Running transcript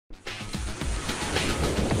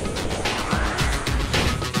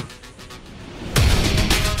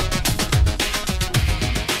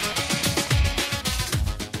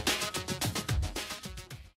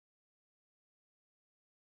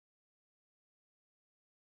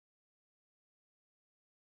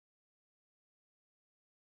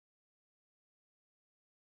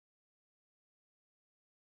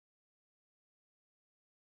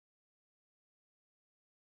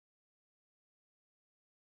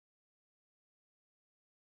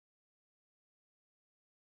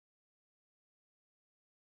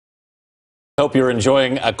Hope you're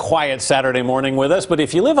enjoying a quiet Saturday morning with us, but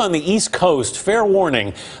if you live on the East Coast, fair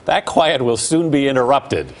warning, that quiet will soon be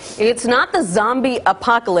interrupted. It's not the zombie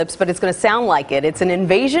apocalypse, but it's going to sound like it. It's an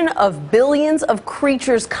invasion of billions of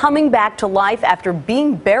creatures coming back to life after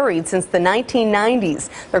being buried since the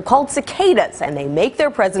 1990s. They're called cicadas, and they make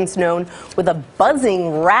their presence known with a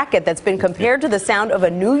buzzing racket that's been compared to the sound of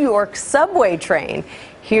a New York subway train.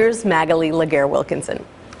 Here's Magali Laguerre-Wilkinson.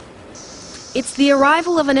 It's the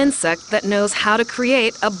arrival of an insect that knows how to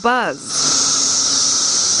create a buzz.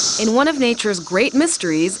 In one of nature's great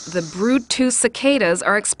mysteries, the brood 2 cicadas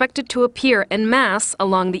are expected to appear en masse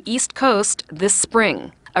along the East Coast this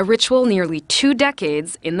spring, a ritual nearly 2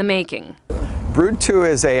 decades in the making. Brood 2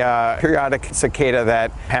 is a periodic cicada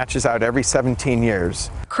that hatches out every 17 years.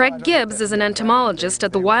 Craig Gibbs is an entomologist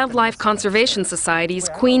at the Wildlife Conservation Society's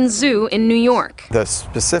Queen Zoo in New York. The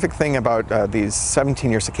specific thing about these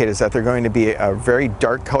 17-year cicadas is that they're going to be a very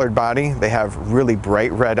dark colored body. They have really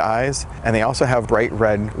bright red eyes, and they also have bright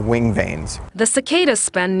red wing veins. The cicadas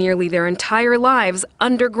spend nearly their entire lives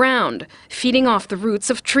underground, feeding off the roots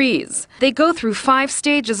of trees. They go through 5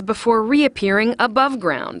 stages before reappearing above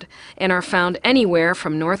ground and are found anywhere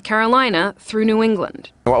from North Carolina through New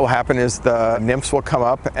England. What will happen is the nymphs will come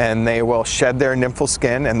up and they will shed their nymphal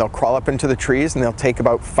skin and they'll crawl up into the trees, and they'll take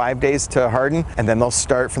about 5 days to harden, and then they'll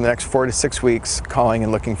start for the next 4 to 6 weeks calling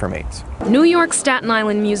and looking for mates. New York's Staten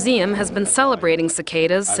Island Museum has been celebrating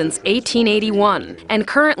cicadas since 1881 and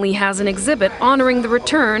currently has an exhibit honoring the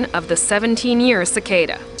return of the 17-year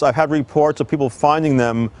cicada. So I've had reports of people finding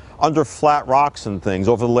them under flat rocks and things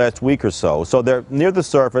over the last week or so. So they're near the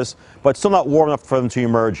surface, but still not warm enough for them to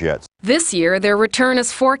emerge yet. This year, their return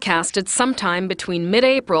is forecasted sometime between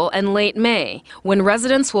mid-April and late May, when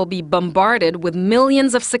residents will be bombarded with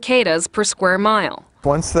millions of cicadas per square mile.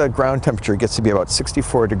 Once the ground temperature gets to be about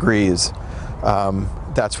 64 degrees,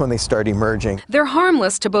 that's when they start emerging. They're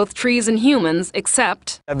harmless to both trees and humans,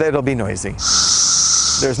 except It'll be noisy.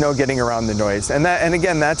 There's no getting around the noise. And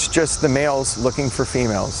again, that's just the males looking for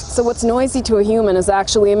females. So what's noisy to a human is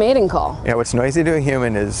actually a mating call. Yeah, what's noisy to a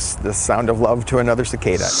human is the sound of love to another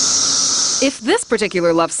cicada. if this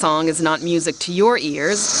particular love song is not music to your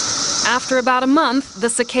ears, after about a month, the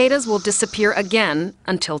cicadas will disappear again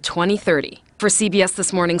until 2030. For CBS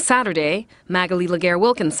This Morning Saturday, Magali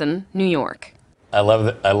Laguerre-Wilkinson, New York. I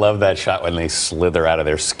love that shot when they slither out of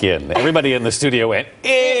their skin. Everybody in the studio went,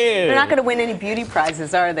 ew! They're not going to win any beauty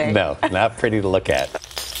prizes, are they? No, not pretty to look at.